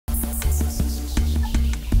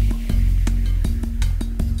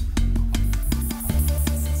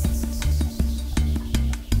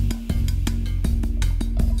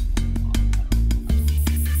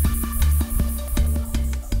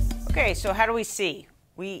Okay, so how do we see?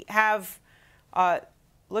 We have,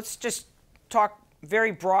 let's just talk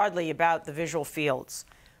very broadly about the visual fields.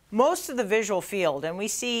 Most of the visual field, and we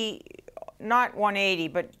see not 180,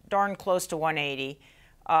 but darn close to 180,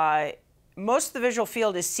 most of the visual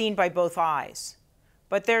field is seen by both eyes.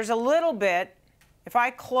 But there's a little bit, if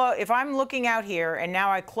I'm looking out here and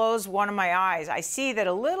now I close one of my eyes, I see that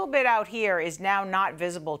a little bit out here is now not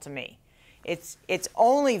visible to me. It's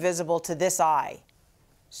only visible to this eye.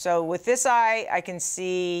 So with this eye, I can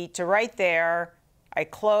see to right there. I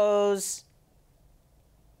close.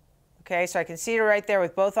 Okay, so I can see to right there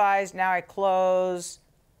with both eyes. Now I close,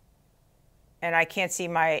 and I can't see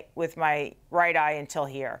with my right eye until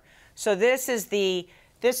here. So this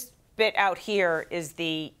bit out here is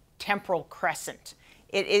the temporal crescent.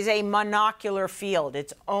 It is a monocular field.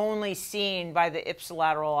 It's only seen by the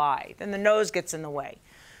ipsilateral eye. Then the nose gets in the way.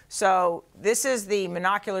 So this is the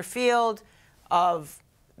monocular field of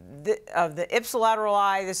the ipsilateral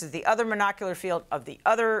eye. This is the other monocular field of the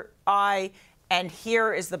other eye. And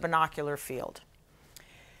here is the binocular field.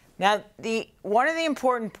 Now, one of the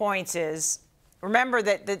important points is, remember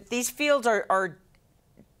that these fields are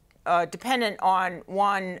dependent on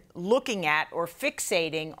one looking at or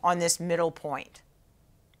fixating on this middle point.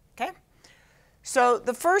 Okay? So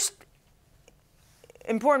the first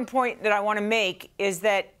important point that I want to make is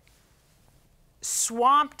that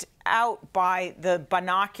swamped out by the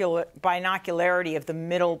binocularity of the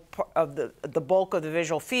middle of the bulk of the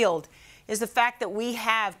visual field is the fact that we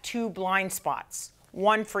have two blind spots,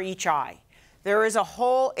 one for each eye. There is a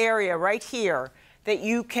whole area right here that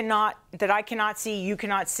I cannot see, you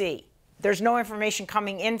cannot see. There's no information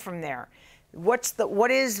coming in from there. What's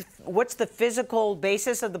the physical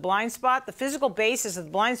basis of the blind spot? The physical basis of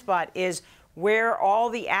the blind spot is where all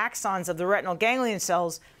the axons of the retinal ganglion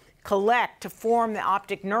cells collect to form the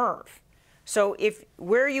optic nerve. So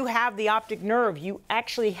where you have the optic nerve, you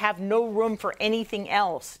actually have no room for anything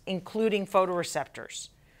else, including photoreceptors.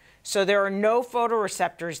 So there are no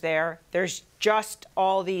photoreceptors there. There's just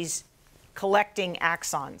all these collecting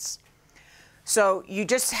axons. So you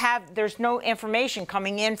just there's no information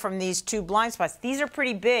coming in from these two blind spots. These are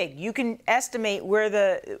pretty big. You can estimate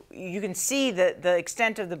you can see the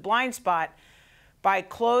extent of the blind spot by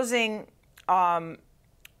closing,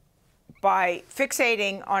 by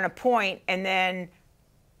fixating on a point and then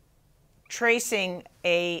tracing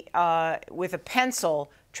with a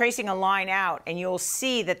pencil, tracing a line out, and you'll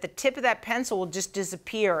see that the tip of that pencil will just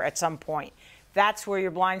disappear at some point. That's where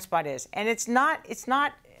your blind spot is. And it's not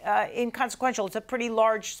inconsequential. It's a pretty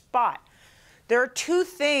large spot. There are two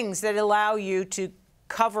things that allow you to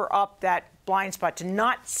cover up that blind spot, to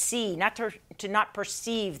not see, to not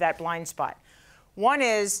perceive that blind spot. One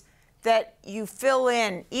is that you fill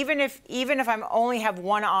in, even if I only have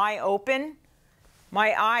one eye open,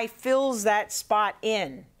 my eye fills that spot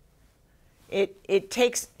in. It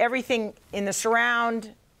takes everything in the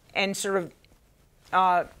surround and sort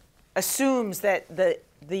of assumes that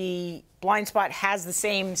the blind spot has the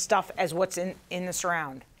same stuff as what's in the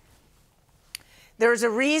surround. There's a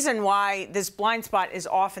reason why this blind spot is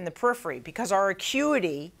off in the periphery, because our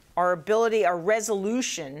acuity, our ability, our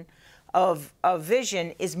resolution of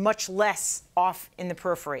vision is much less off in the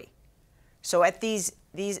periphery. So at this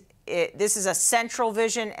is a central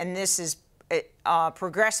vision, and this is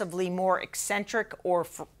progressively more eccentric or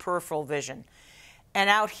peripheral vision. And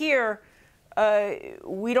out here,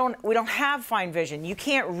 we don't have fine vision. You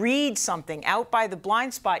can't read something out by the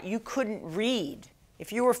blind spot. You couldn't read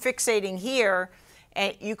if you were fixating here,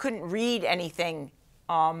 and you couldn't read anything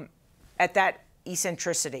at that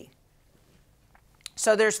eccentricity.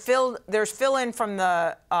 So there's fill in from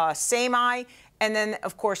the same eye, and then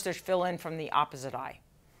of course there's fill in from the opposite eye.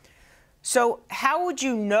 So how would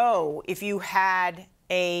you know if you had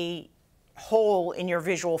a hole in your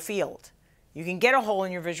visual field? You can get a hole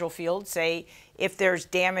in your visual field, say, if there's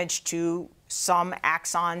damage to some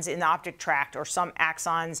axons in the optic tract or some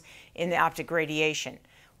axons in the optic radiation.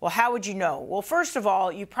 Well, how would you know? Well, first of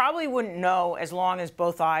all, you probably wouldn't know as long as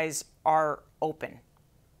both eyes are open.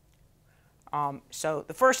 So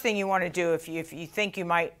the first thing you want to do if you think you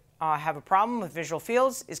might have a problem with visual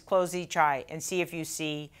fields is close each eye and see if you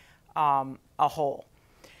see a hole.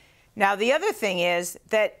 Now, the other thing is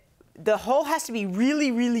that the hole has to be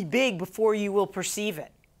really, really big before you will perceive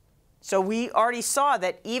it. So we already saw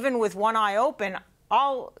that even with one eye open,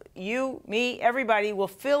 you, me, everybody will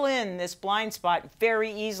fill in this blind spot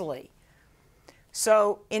very easily.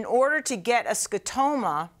 So in order to get a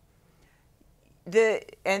scotoma,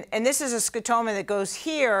 and this is a scotoma that goes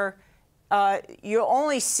here, you'll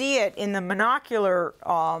only see it in the monocular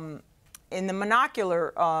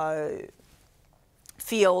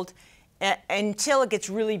field, until it gets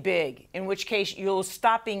really big, in which case you'll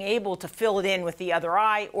stop being able to fill it in with the other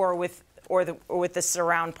eye or with the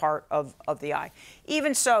surround part of the eye.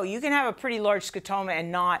 Even so, you can have a pretty large scotoma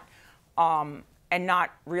and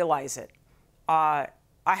not realize it. I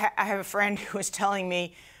have a friend who was telling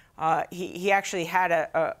me he actually had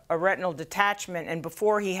a retinal detachment, and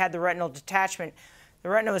before he had the retinal detachment, the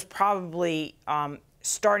retina was probably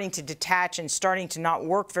starting to detach and starting to not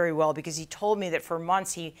work very well, because he told me that for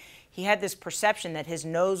months he had this perception that his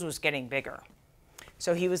nose was getting bigger.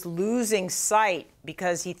 So he was losing sight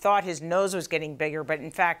because he thought his nose was getting bigger, but in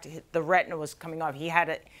fact the retina was coming off. He had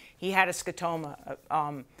a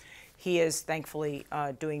scotoma. He is thankfully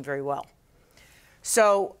doing very well.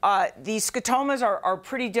 So these scotomas are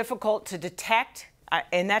pretty difficult to detect,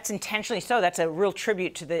 and that's intentionally so. That's a real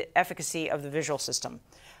tribute to the efficacy of the visual system.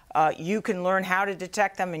 You can learn how to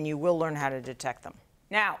detect them, and you will learn how to detect them.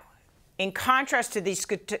 Now, in contrast to the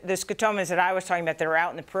scotomas that I was talking about that are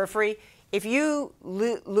out in the periphery, if you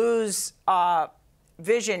lose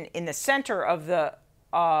vision in the center of the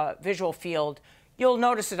visual field, you'll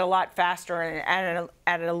notice it a lot faster and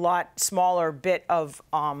at a lot smaller bit of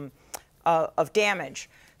damage.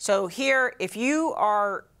 So here, if you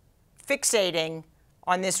are fixating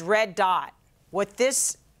on this red dot, what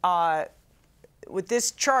this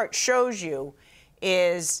chart shows you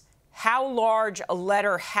is how large a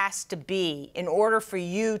letter has to be in order for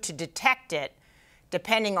you to detect it,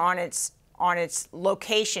 depending on its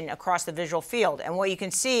location across the visual field. And what you can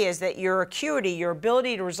see is that your acuity, your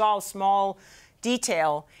ability to resolve small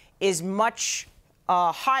detail, is much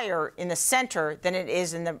higher in the center than it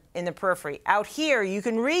is in the periphery. Out here, you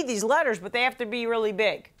can read these letters, but they have to be really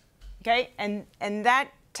big. Okay, and that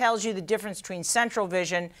tells you the difference between central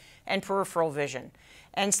vision and peripheral vision.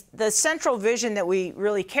 And the central vision that we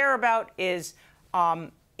really care about is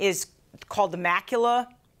called the macula.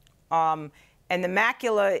 And the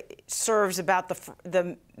macula serves about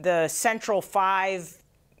the central 5,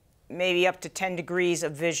 maybe up to 10 degrees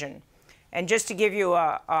of vision. And just to give you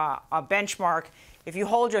a benchmark, if you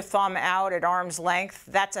hold your thumb out at arm's length,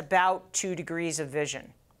 that's about 2 degrees of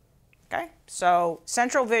vision. Okay? So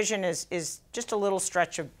central vision is just a little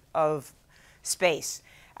stretch of space.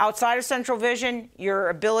 Outside of central vision, your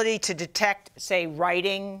ability to detect, say,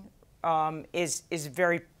 writing is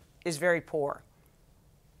very poor.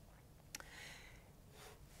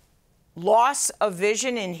 Loss of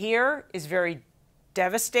vision in here is very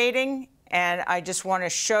devastating, and I just want to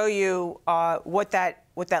show you how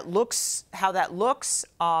that looks.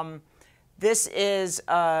 This is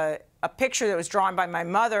a picture that was drawn by my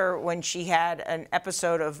mother when she had an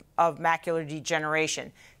episode of macular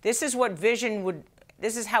degeneration. This is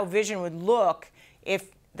how vision would look if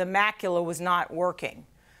the macula was not working.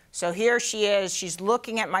 So here she is. She's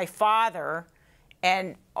looking at my father,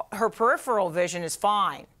 and her peripheral vision is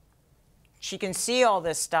fine. She can see all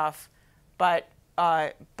this stuff, but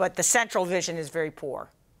the central vision is very poor.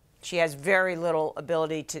 She has very little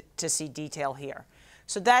ability to see detail here.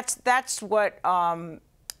 So that's what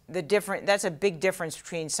that's a big difference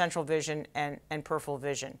between central vision and peripheral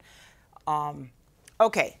vision.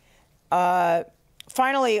 Okay.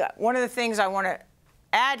 Finally, one of the things I want to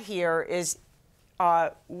add here is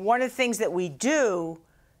one of the things that we do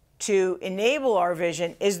to enable our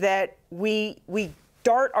vision is that we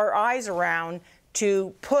dart our eyes around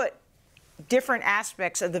to put different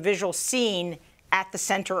aspects of the visual scene at the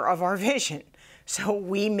center of our vision. So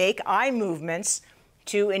we make eye movements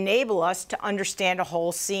to enable us to understand a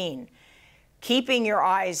whole scene. Keeping your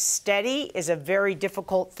eyes steady is a very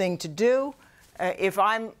difficult thing to do. If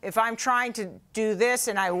I'm trying to do this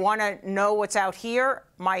and I want to know what's out here,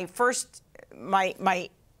 my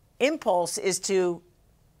impulse is to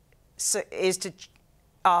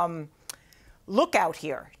look out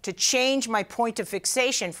here, to change my point of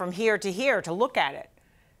fixation from here to here to look at it.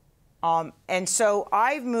 And so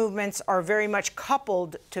eye movements are very much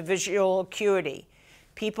coupled to visual acuity.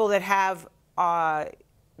 People that have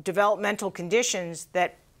developmental conditions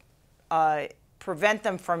that prevent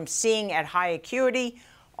them from seeing at high acuity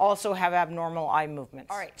also have abnormal eye movements.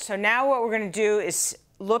 All right, so now what we're going to do is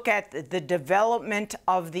look at the development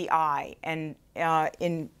of the eye. And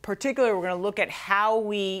in particular, we're going to look at how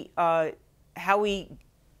we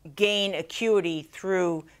gain acuity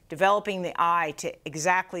through developing the eye to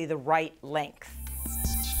exactly the right length.